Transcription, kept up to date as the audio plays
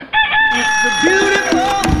Hey,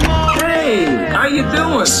 how you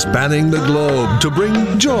doing? Spanning the globe to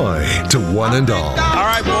bring joy to one and all. All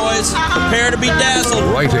right, boys, prepare to be dazzled.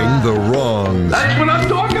 Righting the wrongs. That's what I'm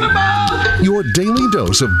talking about. Your daily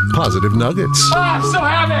dose of positive nuggets. Oh, I'm so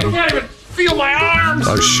happy. I can't even feel my arms.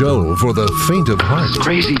 A show for the faint of heart.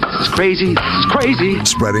 Crazy. It's crazy. It's crazy.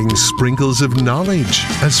 Spreading sprinkles of knowledge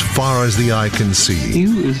as far as the eye can see.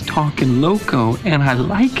 You is talking loco, and I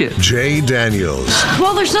like it. Jay Daniels.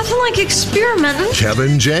 Well, there's nothing like experimenting.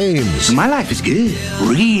 Kevin James. My life is good.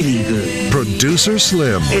 Really good. Producer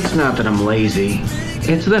Slim. It's not that I'm lazy.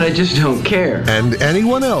 It's that I just don't care. And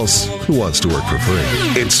anyone else who wants to work for free.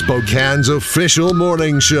 It's Spokane's official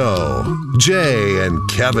morning show. Jay and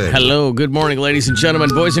Kevin. Hello, good morning, ladies and gentlemen,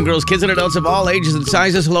 boys and girls, kids and adults of all ages and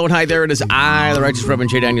sizes. Hello and hi there. It is I, the righteous Reverend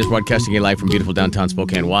Jay Daniels, broadcasting you live from beautiful downtown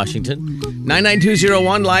Spokane, Washington.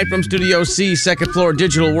 99201, live from Studio C, second floor,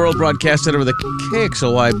 Digital World, broadcasted over the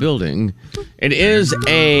KXLY building. It is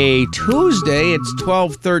a Tuesday. It's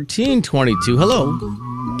 12/13/22. Hello.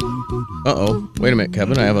 Uh-oh. Wait a minute,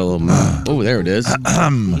 Kevin. I have a little... Oh, there it is.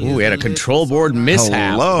 Ooh, we had a control board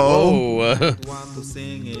mishap. Hello.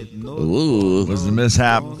 Ooh. Was the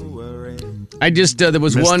mishap? I just, there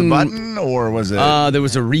was Missed one... the button, or was it there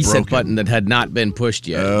was a reset broken? button that had not been pushed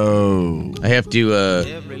yet. Oh. I have to,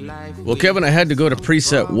 well, Kevin, I had to go to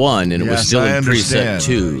preset 1, and it was Yes, still I in preset understand.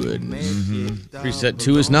 2. And preset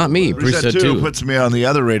 2 is not me. Preset 2 puts me on the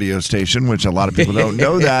other radio station, which a lot of people don't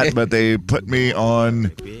know that, but they put me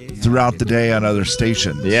on throughout the day on other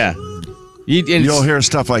stations. Yeah. You'll hear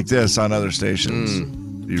stuff like this on other stations.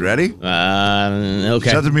 You ready?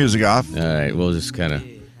 Okay. Shut the music off. All right, we'll just kind of...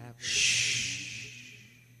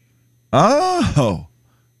 Oh,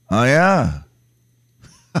 yeah.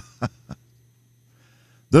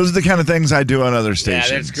 Those are the kind of things I do on other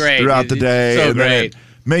stations. Yeah, that's great. Throughout the day. So and then great. it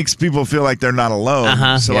makes people feel like they're not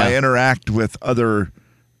alone. So I interact with other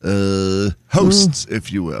hosts,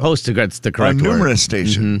 if you will. Host, that's the correct on word. numerous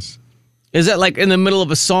stations. Is that like in the middle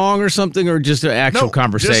of a song or something, or just an actual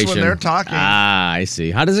conversation? Just when they're talking. Ah, I see.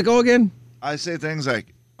 How does it go again? I say things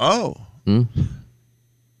like, oh. Oh,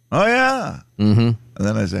 yeah. Mm-hmm. And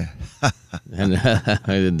then I say,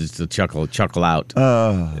 and just the chuckle out.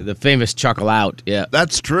 The famous chuckle out. Yeah.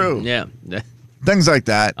 that's true. Yeah. Things like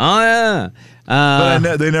that. Oh, yeah.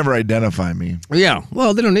 But they never identify me. Yeah.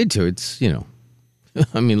 Well, they don't need to. It's,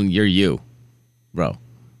 I mean, you're you, bro.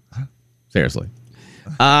 Seriously.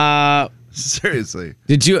 Seriously.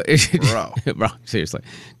 Did you, Bro. bro, seriously.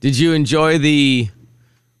 Did you enjoy the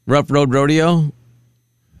Rough Road Rodeo?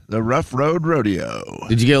 The Rough Road Rodeo.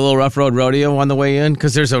 Did you get a little Rough Road Rodeo on the way in?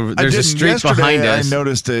 Because there's a street behind us. I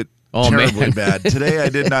noticed it Oh, terribly man. bad. Today I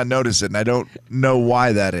did not notice it, and I don't know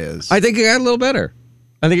why that is. I think it got a little better.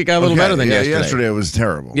 I think it got a little better than yesterday. Yesterday it was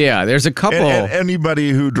terrible. Yeah, there's a couple. And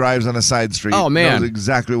anybody who drives on a side street knows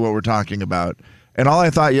exactly what we're talking about. And all I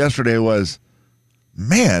thought yesterday was,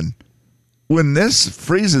 man, when this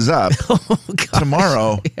freezes up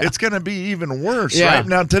tomorrow, it's going to be even worse. Yeah. Right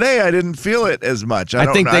now, today I didn't feel it as much.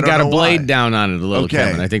 I think they got a blade why. down on it a little, Okay.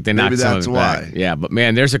 Kevin. I think they knocked Maybe some that's of it back. why. Yeah, but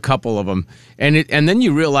man, there's a couple of them, and then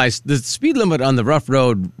you realize the speed limit on the Rough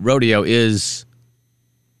Road Rodeo is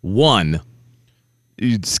 1.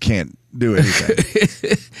 You just can't do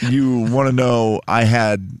anything. You want to know, I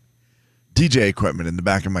had DJ equipment in the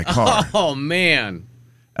back of my car. Oh man!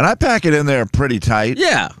 And I pack it in there pretty tight.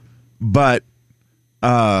 Yeah. But made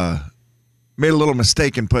a little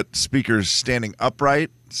mistake and put speakers standing upright,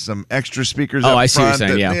 some extra speakers up I see what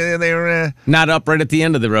front. you're saying, yeah. They were, Not up right at the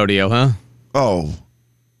end of the rodeo, huh? oh,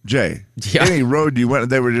 Jay, Yeah. any road you went,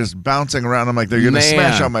 they were just bouncing around. I'm like, they're going to Man.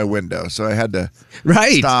 smash out my window. So I had to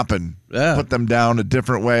stop and put them down a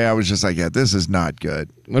different way. I was just like, yeah, this is not good.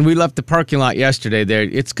 When we left the parking lot yesterday, there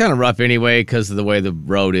it's kind of rough anyway because of the way the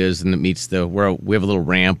road is, and it meets we have a little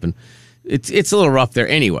ramp, and it's a little rough there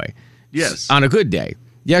anyway. Yes. On a good day.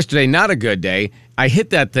 Yesterday, not a good day. I hit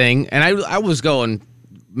that thing, and I was going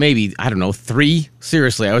maybe, I don't know, 3.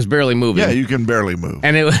 Seriously, I was barely moving. Yeah, you can barely move.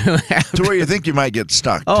 And it to where you think you might get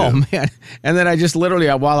stuck. Oh, too. man. And then I just literally,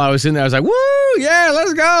 while I was in there, I was like, woo, yeah,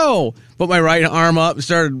 let's go. Put my right arm up and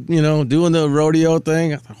started, doing the rodeo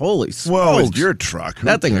thing. I thought, holy smokes. Well, it's your truck. Who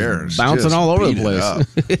that thing cares? is bouncing Just all over the beat it place.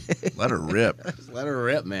 up. Let her rip. Just let her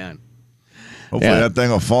rip, man. Hopefully that thing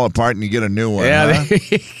will fall apart and you get a new one. Yeah.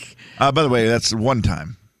 Huh? By the way, that's one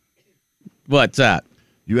time. What's that?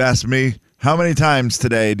 You asked me, how many times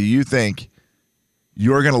today do you think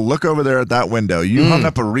you're going to look over there at that window? You hung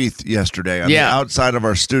up a wreath yesterday on the outside of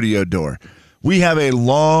our studio door. We have a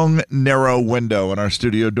long, narrow window in our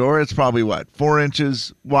studio door. It's probably, 4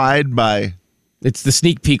 inches wide by... It's the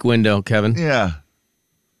sneak peek window, Kevin. Yeah.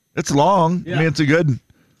 It's long. Yeah. I mean, it's a good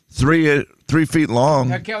 3 feet long.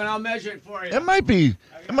 Yeah, Kevin, I'll measure it for you. It might be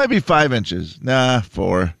 5 inches. Nah,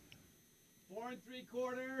 4. 4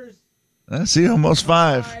 3/4. I see, almost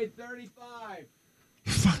 5. 35.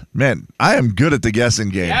 Man, I am good at the guessing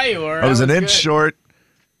game. Yeah, you were. I was That an was inch good. short.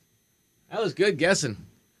 That was good guessing.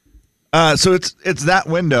 So it's that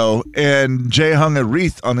window, and Jay hung a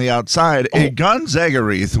wreath on the outside, a Gonzaga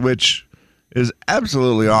wreath, which is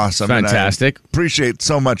absolutely awesome. Fantastic. And I appreciate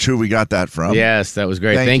so much who we got that from. Yes, that was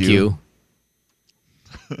great. Thank Thank you.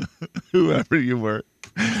 Whoever you were.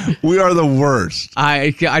 We are the worst.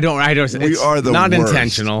 I don't. We It's are the not worst.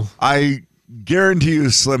 intentional. I guarantee you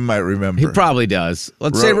Slim might remember. He probably does.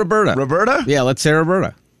 Let's say Roberta. Roberta? Yeah, let's say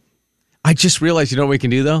Roberta. I just realized, you know what we can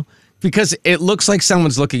do, though? Because it looks like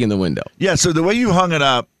someone's looking in the window. Yeah, so the way you hung it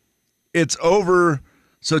up, it's over,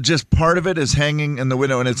 so just part of it is hanging in the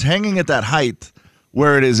window, and it's hanging at that height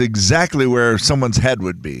where it is exactly where someone's head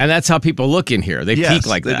would be. And that's how people look in here. They peek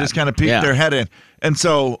like that. They just kind of peek their head in. And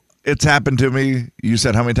so it's happened to me. You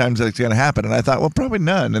said how many times that's going to happen, and I thought, well, probably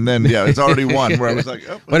none. And then, yeah, it's already one where I was like,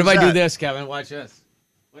 oh, what if I do that? this, Kevin? Watch this.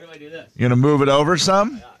 What if I do this? You're going to move it over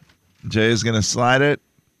some? Jay's going to slide it.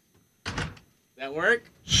 That work?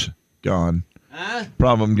 Gone. Huh?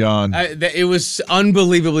 Problem gone. It was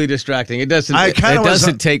unbelievably distracting. It doesn't. It kinda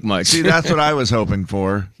doesn't take much. See, that's what I was hoping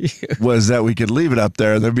for. Was that we could leave it up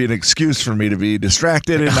there. There'd be an excuse for me to be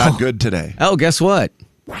distracted and not good today. Oh, guess what?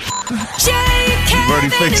 You've already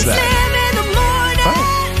fixed that.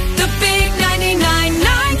 The big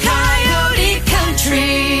 99.9 Coyote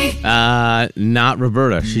Country. Not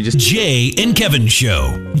Roberta. She just. Jay and Kevin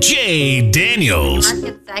Show. Jay Daniels.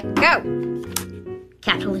 Market, go.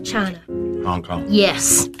 Capital of China. Hong Kong.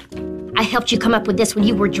 Yes. I helped you come up with this when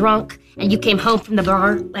you were drunk and you came home from the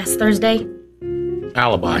bar last Thursday.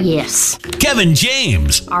 Alibi. Yes. Kevin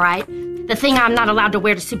James. All right. The thing I'm not allowed to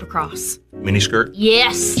wear to Supercross. Miniskirt.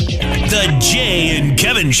 Yes. The Jay and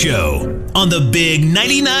Kevin Show on the big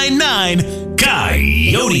 99.9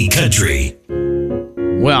 Coyote Country.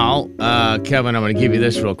 Well, Kevin, I'm going to give you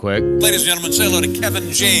this real quick. Ladies and gentlemen, say hello to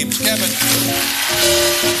Kevin James. Kevin.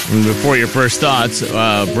 And before your first thoughts,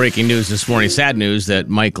 breaking news this morning, sad news that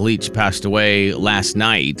Mike Leach passed away last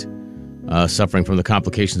night, suffering from the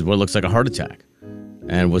complications of what looks like a heart attack,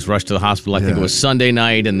 and was rushed to the hospital. I think it was Sunday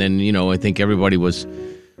night, and then, I think everybody was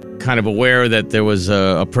kind of aware that there was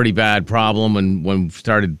a pretty bad problem, and when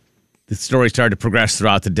the story started to progress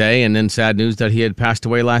throughout the day, and then sad news that he had passed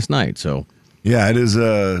away last night, so... Yeah, it is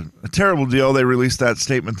a terrible deal. They released that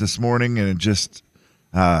statement this morning, and it just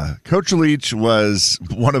Coach Leach was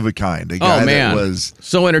one of a kind. A guy that was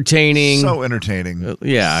so entertaining.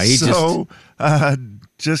 Yeah, he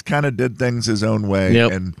just kind of did things his own way,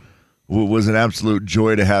 and was an absolute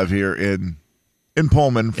joy to have here in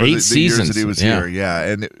Pullman for the years that he was here. Yeah,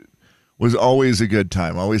 and it was always a good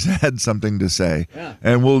time. Always had something to say,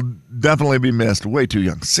 and will definitely be missed. Way too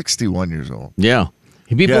young, 61 years old. Yeah.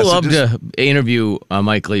 People love to interview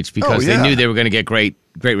Mike Leach because they knew they were going to get great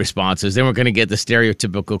responses. They weren't going to get the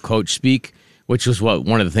stereotypical coach speak, which was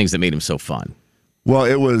one of the things that made him so fun. Well,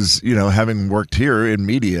 it was, having worked here in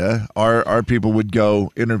media, our people would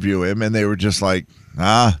go interview him, and they were just like,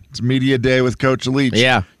 it's media day with Coach Leach.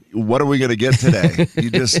 Yeah. What are we going to get today?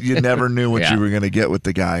 You never knew what you were going to get with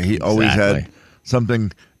the guy. He always had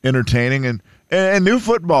something entertaining and knew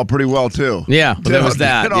football pretty well, too. Yeah, but there was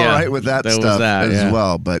that. Did all right with that stuff as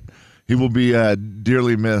well. But he will be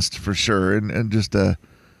dearly missed for sure. And just, this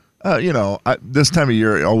time of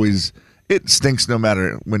year, it stinks no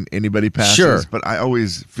matter when anybody passes. Sure. But I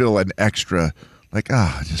always feel an extra,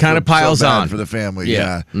 just kind of piles so bad on for the family.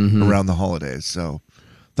 Around the holidays. So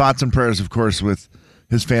thoughts and prayers, of course, with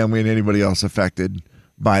his family and anybody else affected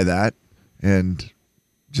by that. And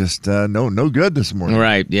just no good this morning.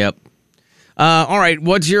 Right, yep. All right,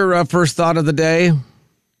 what's your first thought of the day?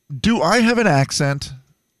 Do I have an accent?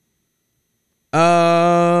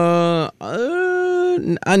 No.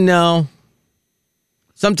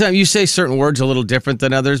 Sometimes you say certain words a little different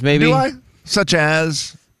than others, maybe. Do I? Such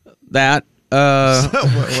as? That. Such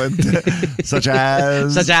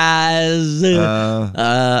as? Such as.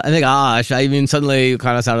 I think, I mean, suddenly you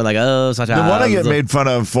kind of sounded like, such as. The one I get made fun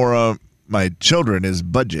of for my children is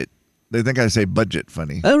budget. They think I say budget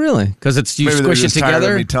funny. Oh, really? Because you maybe squish they're it just tired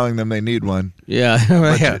together? of me telling them they need one. Yeah.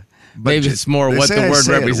 Budget. Maybe it's more what the word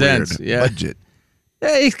represents. Yeah. Budget.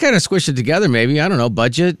 Yeah, you kind of squish it together, maybe. I don't know.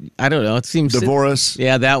 Budget. I don't know. It seems. Divorce.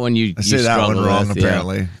 Yeah, that one you. I say that one wrong,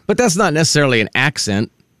 apparently. But that's not necessarily an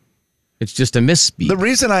accent. It's just a misspeak. The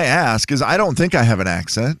reason I ask is I don't think I have an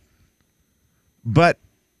accent. But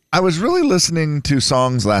I was really listening to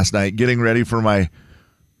songs last night, getting ready for my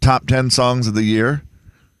top 10 songs of the year.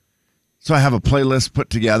 So I have a playlist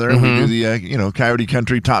put together. We do the Coyote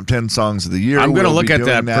Country Top 10 Songs of the Year. I'm going to look at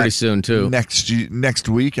that pretty soon, too. Next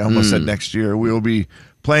week. I almost said next year. We'll be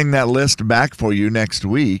playing that list back for you next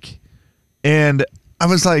week. And I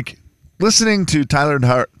was like listening to Tyler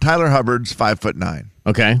Hubbard's 5'9".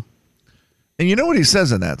 Okay. And you know what he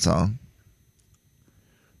says in that song?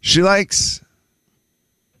 She likes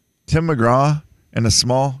Tim McGraw and a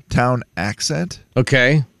small town accent.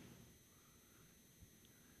 Okay.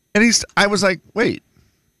 And I was like, wait,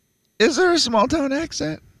 is there a small town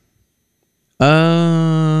accent?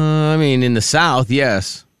 I mean, in the South,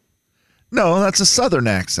 yes. No, that's a Southern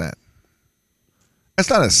accent. That's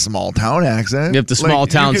not a small town accent. If the small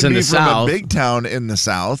towns in the South, a big town in the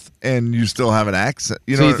South, and you still have an accent.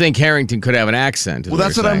 So you think Harrington could have an accent? Well,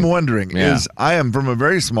 that's what I'm wondering. Is I am from a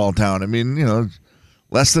very small town. I mean,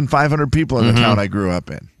 less than 500 people in the town I grew up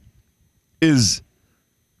in. Is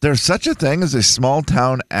there's such a thing as a small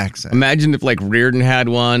town accent? Imagine if like Reardon had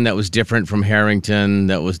one that was different from Harrington,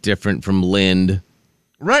 that was different from Lind.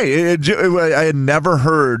 Right. I had never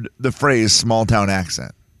heard the phrase small town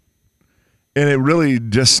accent. And it really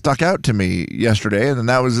just stuck out to me yesterday, and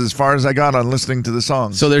that was as far as I got on listening to the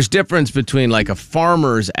song. So there's difference between like a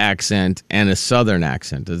farmer's accent and a Southern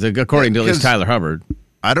accent, according to at least Tyler Hubbard.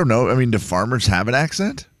 I don't know. I mean, do farmers have an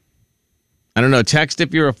accent? I don't know. Text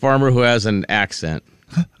if you're a farmer who has an accent.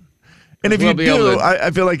 And if you do,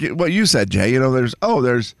 I feel like what you said, Jay,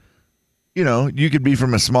 there's, you could be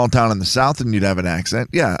from a small town in the South and you'd have an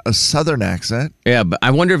accent. Yeah, a Southern accent. Yeah, but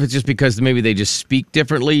I wonder if it's just because maybe they just speak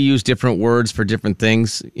differently, use different words for different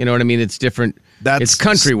things. You know what I mean? It's different. It's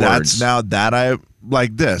country words. Now that I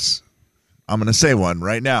like this, I'm going to say one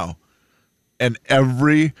right now. And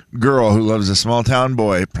every girl who loves a small town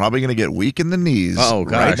boy probably going to get weak in the knees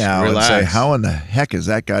right now and say, how in the heck is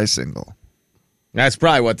that guy single? That's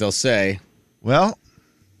probably what they'll say. Well,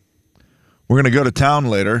 we're going to go to town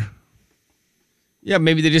later. Yeah,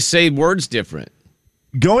 maybe they just say words different.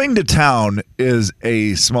 Going to town is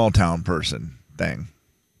a small town person thing.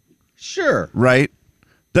 Sure. Right?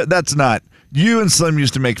 That's not. You and Slim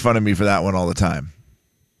used to make fun of me for that one all the time.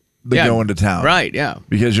 Going to town. Right, yeah.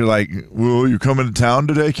 Because you're like, well, you coming to town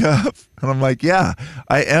today, Kev? And I'm like, yeah,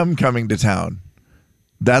 I am coming to town.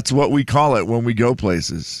 That's what we call it when we go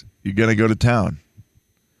places. You're going to go to town.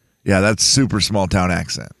 Yeah, that's super small town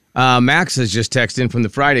accent. Max has just texted in from the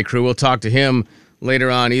Friday crew. We'll talk to him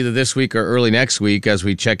later on, either this week or early next week, as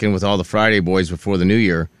we check in with all the Friday boys before the new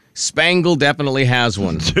year. Spangle definitely has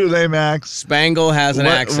one. Do they, Max? Spangle has an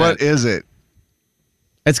accent. What is it?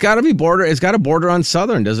 It's got to be border. It's got a border on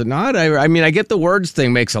Southern, does it not? I mean, I get the words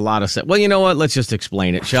thing makes a lot of sense. Well, you know what? Let's just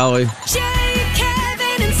explain it, shall we? Jay,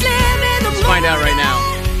 Kevin, and Slim in the Let's find out right now.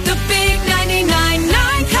 The big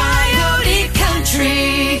 99.9 Coyote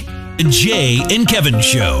Country. Jay and Kevin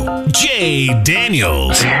Show. Jay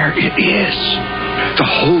Daniels. There it is. The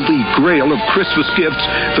holy grail of Christmas gifts.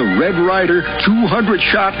 The Red Ryder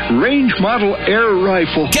 200-shot range model air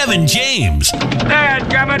rifle. Kevin James. The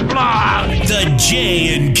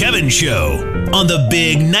Jay and Kevin Show on the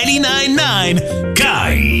big 99.9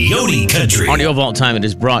 Coyote Country. Audio Vault time. It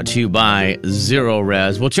is brought to you by Zero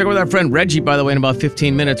Res. We'll check with our friend Reggie, by the way, in about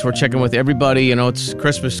 15 minutes. We're checking with everybody. It's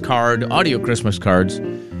Christmas card, audio Christmas cards.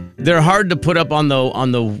 They're hard to put up on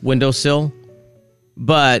the windowsill,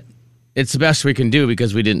 but it's the best we can do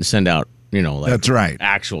because we didn't send out, that's right,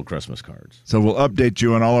 actual Christmas cards. So we'll update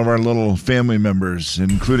you on all of our little family members,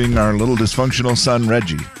 including our little dysfunctional son,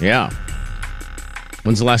 Reggie. Yeah.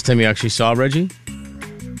 When's the last time you actually saw Reggie?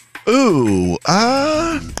 Ooh,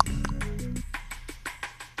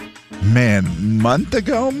 month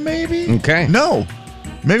ago, maybe? Okay. No,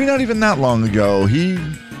 maybe not even that long ago.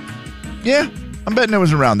 I'm betting it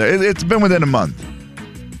was around there. It's been within a month.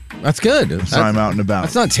 That's good. So I'm out and about.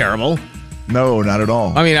 That's not terrible. No, not at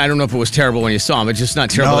all. I mean, I don't know if it was terrible when you saw him. It's just not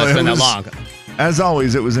terrible that's been that long. As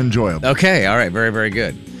always, it was enjoyable. Okay, all right. Very, very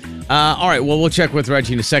good. All right, well, we'll check with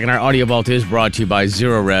Reggie in a second. Our Audio Vault is brought to you by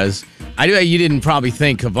Zero Res. You didn't probably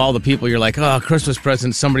think of all the people you're like, oh, Christmas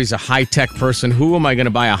present, somebody's a high-tech person. Who am I going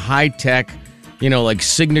to buy a high-tech, like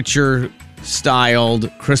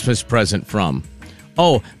signature-styled Christmas present from?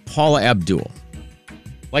 Oh, Paula Abdul.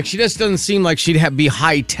 Like, she just doesn't seem like she'd be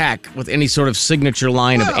high-tech with any sort of signature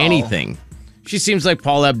line of anything. She seems like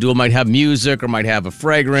Paula Abdul might have music or might have a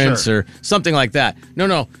fragrance or something like that.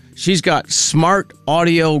 No. She's got smart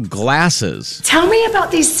audio glasses. Tell me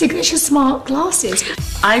about these signature smart glasses.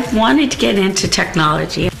 I wanted to get into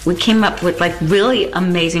technology. We came up with really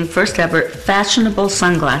amazing, first ever fashionable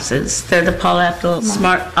sunglasses. They're the Paula Abdul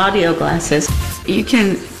smart audio glasses. You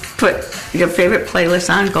can put your favorite playlist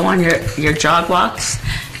on, go on your jog walks.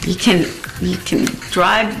 You can You can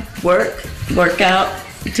drive, work out,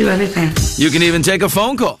 do everything. You can even take a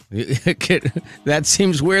phone call. That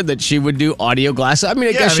seems weird that she would do audio glasses. I mean,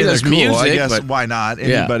 I guess she does cool. music. I guess but why not?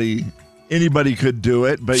 Anybody could do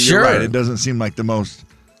it, but Sure. you're right. It doesn't seem like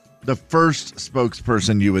the first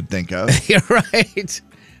spokesperson you would think of. You're right.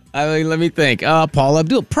 I mean, let me think. Paul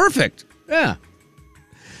Abdul. Perfect. Yeah.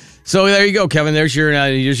 So there you go, Kevin. There's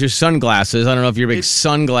your sunglasses. I don't know if you're a big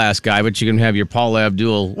sunglass guy, but you can have your Paul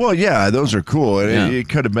Abdul. Well, yeah, those are cool. It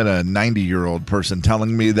could have been a 90-year-old person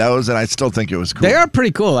telling me those, and I still think it was cool. They are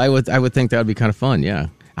pretty cool. I would think that would be kind of fun. Yeah.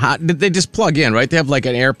 Did they just plug in? Right? They have like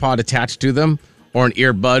an AirPod attached to them or an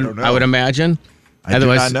earbud. I would imagine.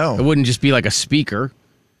 Otherwise, do not know. It wouldn't just be like a speaker.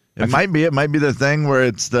 It might be. It might be the thing where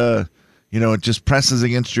it's it just presses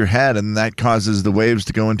against your head, and that causes the waves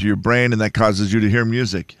to go into your brain, and that causes you to hear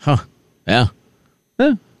music. Huh. Yeah.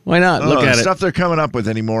 Why not? Look at it. Stuff they're coming up with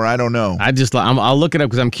anymore, I don't know. I'll look it up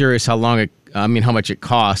because I'm curious how much it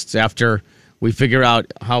costs after we figure out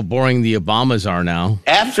how boring the Obamas are now.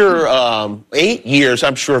 After 8 years,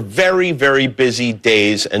 I'm sure very, very busy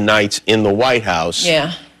days and nights in the White House.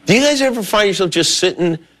 Yeah. Do you guys ever find yourself just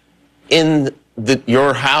sitting in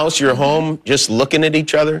your house, your home, just looking at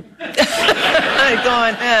each other?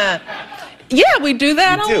 Going, yeah, we do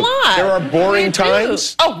that a lot. There are boring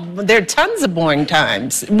times? Oh, there are tons of boring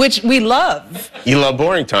times, which we love. You love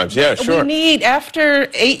boring times, yeah, sure. After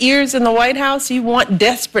 8 years in the White House, you want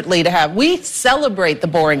desperately to we celebrate the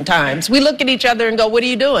boring times. We look at each other and go, what are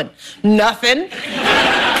you doing? Nothing. We're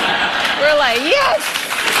like, yes.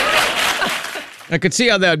 I could see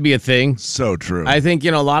how that would be a thing. So true. I think,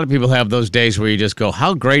 a lot of people have those days where you just go,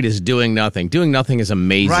 how great is doing nothing? Doing nothing is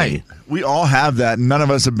amazing. Right. We all have that. None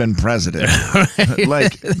of us have been president.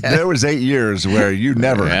 Like, there was 8 years where you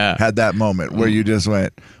never had that moment where you just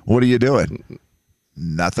went, what are you doing?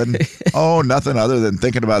 Nothing. Nothing other than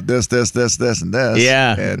thinking about this, and this.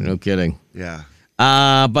 Yeah, no kidding. Yeah.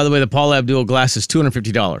 By the way, the Paul Abdul glass is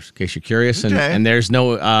 $250, in case you're curious. And there's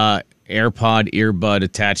no AirPod earbud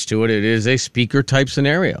attached to it. It is a speaker type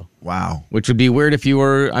scenario. Wow. Which would be weird if you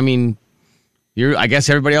were, I guess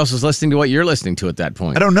everybody else is listening to what you're listening to at that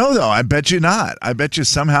point. I don't know, though. I bet you not. I bet you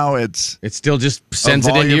somehow it still just sends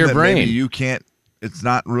it into your brain. Maybe you can't, it's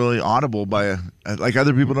not really audible by like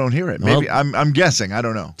other people don't hear it. Maybe, I'm guessing. I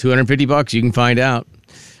don't know. $250, you can find out.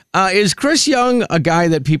 Is Chris Young a guy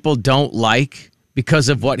that people don't like because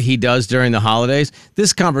of what he does during the holidays?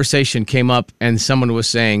 This conversation came up and someone was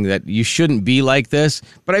saying that you shouldn't be like this,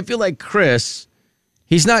 but I feel like Chris,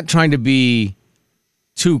 he's not trying to be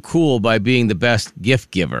too cool by being the best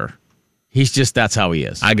gift giver. That's how he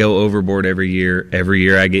is. I go overboard every year. Every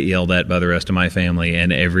year I get yelled at by the rest of my family,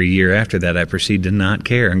 and every year after that I proceed to not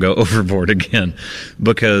care and go overboard again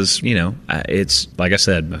because, it's, like I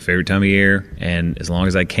said, my favorite time of year, and as long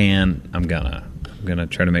as I can, I'm gonna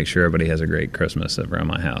try to make sure everybody has a great Christmas around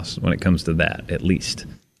my house when it comes to that, at least.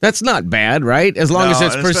 That's not bad, right? As long as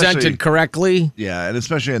it's presented correctly. Yeah, and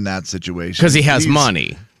especially in that situation. Because he has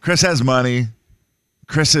money. Chris has money.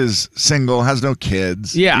 Chris is single, has no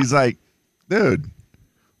kids. Yeah. He's like, dude,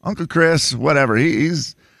 Uncle Chris, whatever.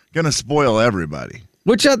 He's going to spoil everybody.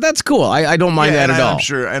 Which, that's cool. I don't mind that at all. I'm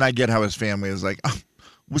sure, and I get how his family is like,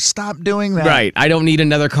 well, stop doing that. Right. I don't need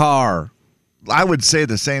another car. I would say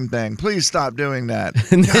the same thing. Please stop doing that.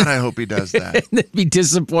 God, I hope he does that. They'd be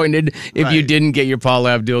disappointed if you didn't get your Paul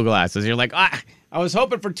Abdul glasses. You're like, I was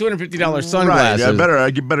hoping for $250 sunglasses. Right.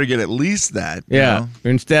 I better get at least that. Yeah.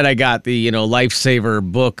 Instead, I got the Lifesaver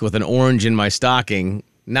book with an orange in my stocking.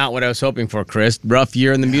 Not what I was hoping for, Chris. Rough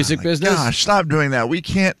year in the music business. Gosh, stop doing that. We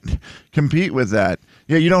can't compete with that.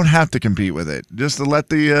 Yeah, you don't have to compete with it. Just to let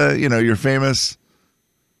the your famous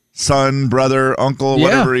son, brother, uncle,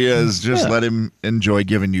 whatever he is, just let him enjoy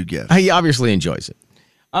giving you gifts. He obviously enjoys it.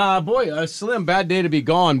 Slim, bad day to be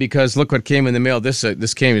gone because look what came in the mail. This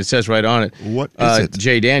came, it says right on it. What is it?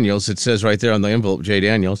 J. Daniels. It says right there on the envelope, J.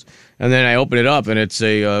 Daniels. And then I open it up and it's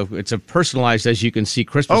a personalized, as you can see,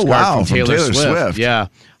 Christmas card from Taylor Swift. Yeah.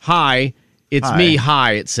 Hi. It's me,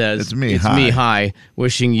 hi, it says. It's me, hi.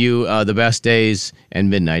 Wishing you the best days and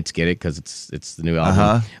midnights. Get it? Because it's the new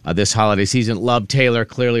album. This holiday season. Love, Taylor.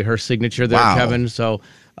 Clearly her signature there, Kevin. So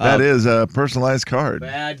that is a personalized card.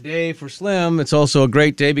 Bad day for Slim. It's also a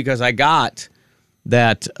great day because I got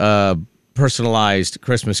that personalized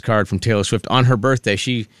Christmas card from Taylor Swift on her birthday.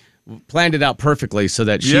 She planned it out perfectly so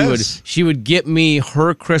that she would get me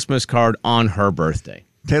her Christmas card on her birthday.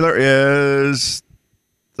 Taylor is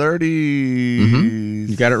 30.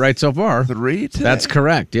 You got it right so far. 3 today? That's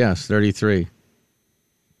correct. Yes, 33.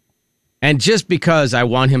 And just because I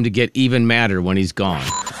want him to get even madder when he's gone.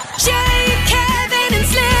 Jay, Kevin, and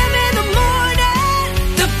Slim in the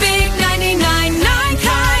morning. The big 99.9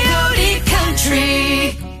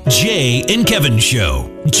 Jay and Kevin Show.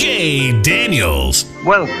 Jay Daniels.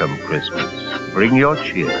 Welcome, Christmas. Bring your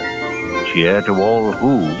cheer. Cheer to all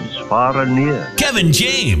whos far and near. Kevin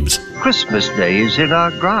James. Christmas Day is in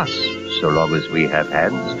our grasp, so long as we have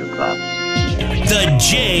hands to clasp. The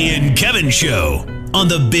Jay and Kevin Show on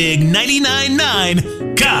the Big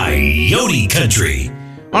 99.9 Coyote Country.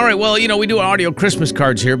 All right, well, we do audio Christmas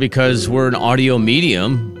cards here because we're an audio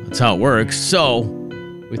medium. That's how it works. So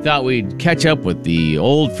we thought we'd catch up with the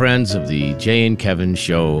old friends of the Jay and Kevin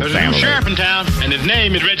Show There's family. a new sheriff in town, and his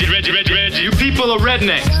name is Reggie. You people are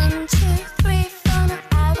rednecks.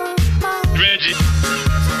 Reggie.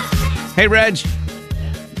 Hey, Reg.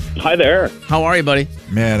 Hi there. How are you, buddy?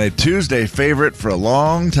 Man, a Tuesday favorite for a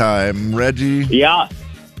long time, Reggie. Yeah.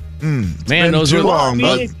 It's Man, been those too were long,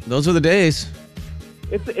 but those were the days.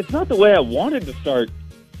 It's not the way I wanted to start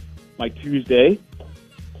my Tuesday.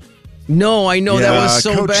 No, I know that was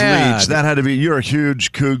so Coach bad. Leach, that had to be. You're a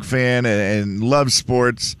huge Coug fan and love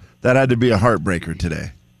sports. That had to be a heartbreaker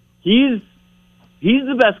today. He's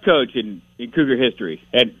the best coach in Cougar history,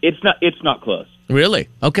 and it's not close. Really?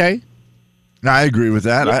 Okay. No, I agree with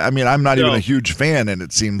that. Yeah. I mean, I'm not So- even a huge fan, and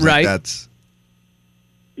it seems Right. like that's.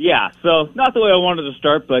 Yeah, so not the way I wanted to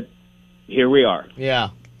start, but here we are. Yeah.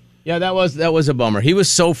 Yeah, that was a bummer. He was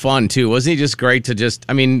so fun, too. Wasn't he just great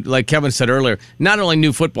to like Kevin said earlier, not only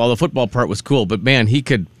knew football, the football part was cool, but man, he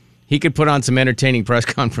could put on some entertaining press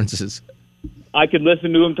conferences. I could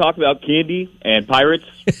listen to him talk about candy and pirates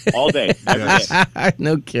all day. Every day.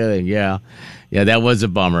 No kidding. Yeah. Yeah, that was a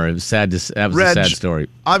bummer. It was sad. That was Reg, a sad story.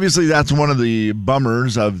 Obviously, that's one of the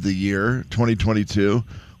bummers of the year, 2022.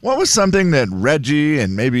 What was something that Reggie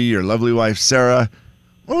and maybe your lovely wife, Sarah,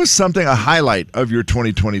 what was a highlight of your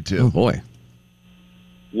 2022? Oh, boy.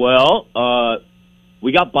 Well,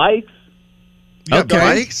 we got bikes. You got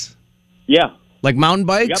bikes? Yeah. Like mountain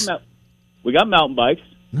bikes? We got mountain bikes.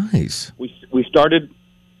 Nice. We started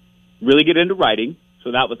really get into riding,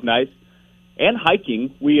 so that was nice. And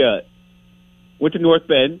hiking. We went to North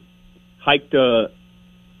Bend, hiked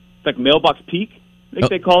it's like Mailbox Peak, I think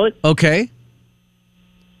they call it. Okay.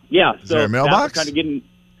 Yeah, Is there a mailbox?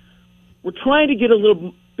 We're trying to get a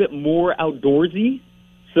little bit more outdoorsy.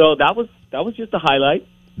 So that was just a highlight.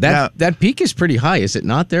 That peak is pretty high, is it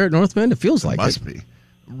not there at North Bend? It feels like Must it. be.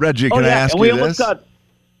 Reggie, can I yeah, ask and we you almost this?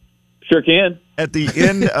 Sure can. At the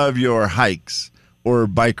end of your hikes or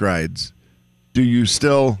bike rides, do you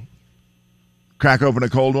still crack open a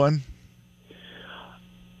cold one?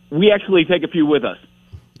 We actually take a few with us.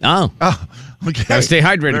 Oh, okay. Gotta stay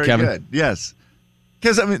hydrated, Very Kevin. Good. Yes.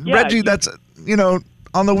 Because, Yeah, Reggie, that's,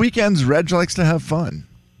 on the weekends, Reg likes to have fun.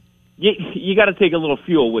 You got to take a little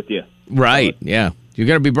fuel with you. Right, yeah. You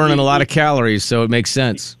got to be burning a lot of calories, so it makes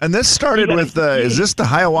sense. And this started with, is this the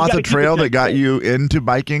Hiawatha Trail that got you into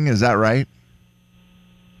biking? Is that right?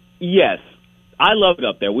 Yes. I love it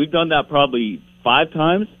up there. We've done that probably 5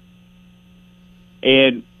 times.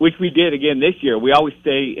 And which we did again this year. We always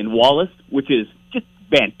stay in Wallace, which is just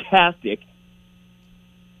fantastic.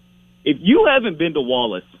 If you haven't been to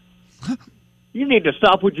Wallace, you need to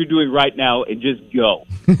stop what you're doing right now and just go.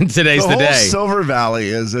 Today's the whole day. Silver Valley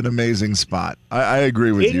is an amazing spot. I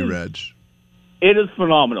agree with you, Reg. It is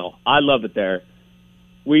phenomenal. I love it there.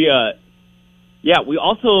 We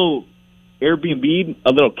also Airbnb'd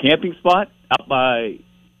a little camping spot out by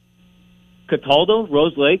Cataldo,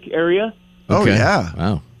 Rose Lake area. Oh, Okay. yeah.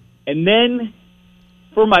 Wow. And then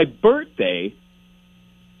for my birthday,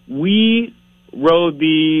 we rode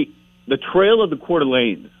the Trail of the Coeur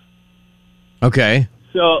d'Alenes. Okay.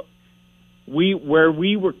 So where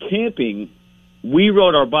we were camping, we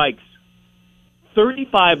rode our bikes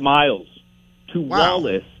 35 miles to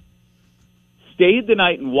Wallace, stayed the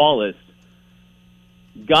night in Wallace,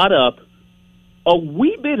 got up, a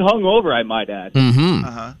wee bit hungover, I might add,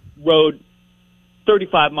 rode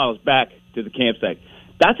 35 miles back to the campsite.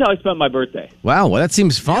 That's how I spent my birthday. Wow, well, that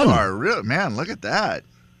seems fun. You are real, man, look at that.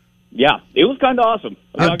 Yeah, it was kind of awesome.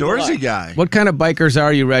 I'm not gonna lie. Outdoorsy guy. What kind of bikers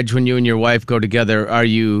are you, Reg, when you and your wife go together? Are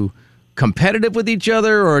you competitive with each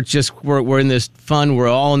other, or it's just we're in this fun, we're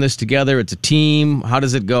all in this together, it's a team? How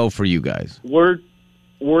does it go for you guys? We're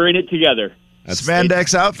in it together.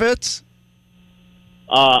 Spandex outfits?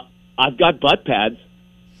 I've got butt pads.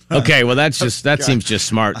 Okay, well, that seems just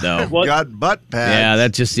smart, though. Well, got butt pads. Yeah,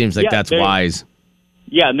 that just seems like Yeah, that's they- wise.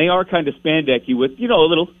 Yeah, and they are kind of spandecky with, a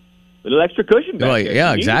little extra cushion back Well, there.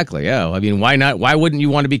 yeah, You- exactly. Yeah, I mean, why not? Why wouldn't you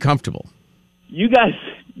want to be comfortable? You guys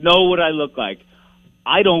know what I look like.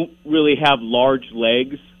 I don't really have large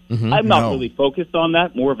legs. Mhm. I'm not No. really focused on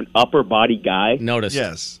that. More of an upper body guy. Notice.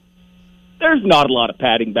 Yes. There's not a lot of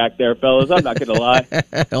padding back there, fellas. I'm not going to lie.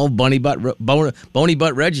 Old bony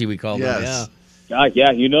butt Reggie, we call him. Yes.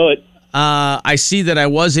 Yeah, you know it. I see that I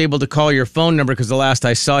was able to call your phone number because the last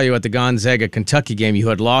I saw you at the Gonzaga, Kentucky game, you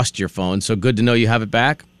had lost your phone. So good to know you have it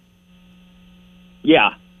back. Yeah,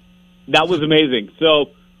 that was amazing. So,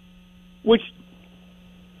 which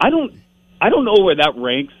I don't know where that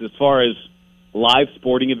ranks as far as live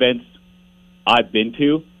sporting events I've been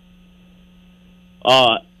to.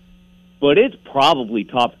 But it's probably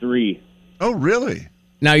top 3. Oh, really?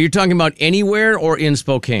 Now, you're talking about anywhere or in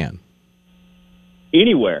Spokane?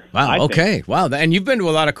 Anywhere. Wow, okay. Wow, and you've been to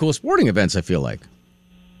a lot of cool sporting events, I feel like.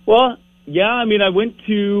 Well, yeah, I mean, I went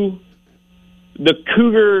to the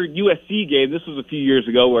Cougar USC game. This was a few years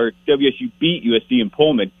ago where WSU beat USC in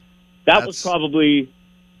Pullman. That's probably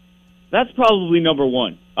number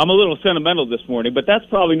 1. I'm a little sentimental this morning, but that's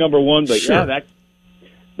probably number 1. But sure. Yeah,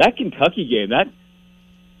 that Kentucky game,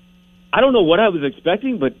 I don't know what I was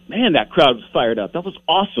expecting, but man, that crowd was fired up. That was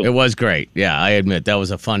awesome. It was great. Yeah, I admit that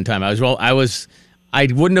was a fun time. I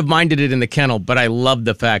wouldn't have minded it in the kennel, but I loved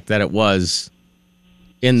the fact that it was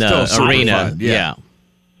in the Still arena. fun, yeah.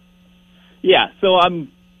 Yeah, so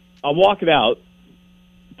I'm walking out.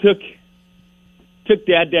 Took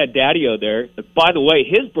Daddy-O there. By the way,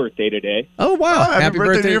 his birthday today. Oh wow! Happy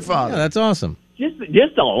birthday to your father. Yeah, that's awesome.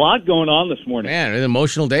 Just a lot going on this morning. Man, an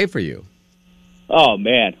emotional day for you. Oh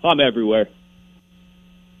man, I'm everywhere.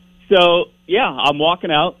 So yeah, I'm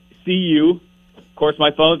walking out. See you. Of course,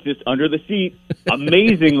 my phone's just under the seat.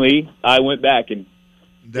 Amazingly, I went back and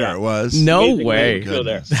there it was. No amazingly, way. it's still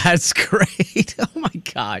there. That's great. Oh my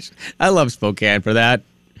gosh, I love Spokane for that.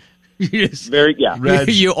 You just, Reg.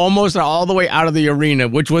 you almost are all the way out of the arena,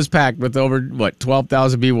 which was packed with over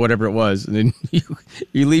 12,000 people, whatever it was, and then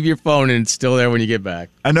you leave your phone and it's still there when you get back.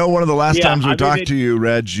 I know one of the last times we talked to you,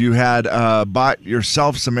 Reg, you had bought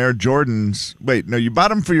yourself some Air Jordans. Wait, no, you bought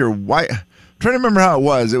them for your wife. I'm trying to remember how it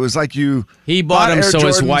was. It was like he bought them Air so Jordans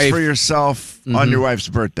his wife for yourself on your wife's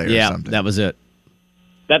birthday or something. Yeah, that was it.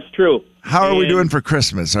 That's true. How are we doing for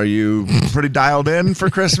Christmas? Are you pretty dialed in for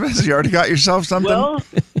Christmas? You already got yourself something? Well,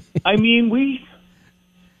 I mean, we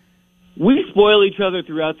spoil each other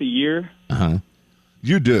throughout the year. Uh-huh.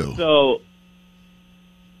 You do. So,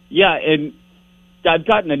 yeah, and I've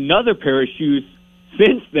gotten another pair of shoes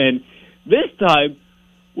since then. This time,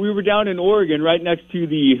 we were down in Oregon right next to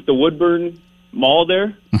the Woodburn Mall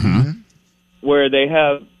there, where they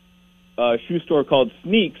have a shoe store called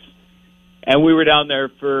Sneaks. And we were down there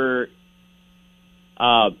for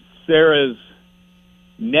Sarah's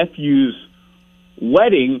nephew's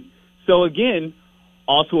wedding. So again,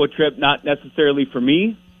 also a trip not necessarily for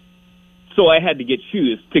me. So I had to get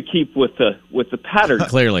shoes to keep with the pattern.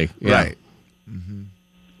 Clearly, yeah. Right.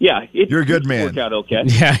 Yeah, you're a good man. Worked out okay.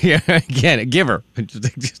 Yeah. Again, a giver,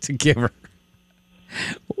 just a giver.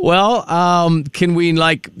 Well, can we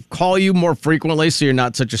call you more frequently so you're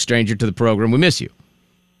not such a stranger to the program? We miss you.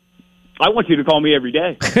 I want you to call me every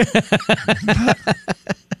day. That's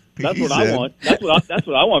what I want. That's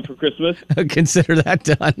what I want for Christmas. Consider that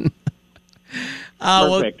done.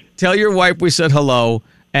 Well, Perfect. tell your wife we said hello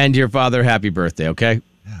and your father happy birthday, okay?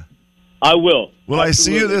 Yeah. I will. Will I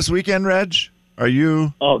see you this weekend, Reg? Are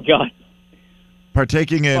you Oh, God.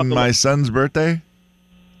 partaking in my son's birthday?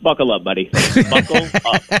 Buckle up, buddy. Buckle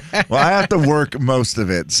up. Well, I have to work most of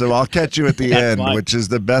it, so I'll catch you at the That's end, fine. which is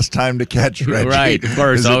the best time to catch Reggie. Right, of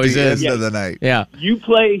course, is at always the is. end of the night. Yeah. You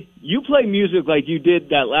play music like you did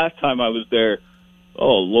that last time I was there.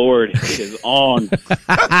 Oh, Lord, it is on.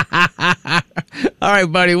 All right,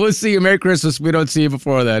 buddy. We'll see you. Merry Christmas. We don't see you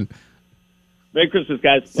before then. Merry Christmas,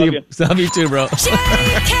 guys. See Love you. you. Love you too, bro. Jay,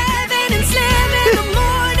 Kevin, and Slim in the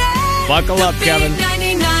morning. Buckle up, The big Kevin. 99.9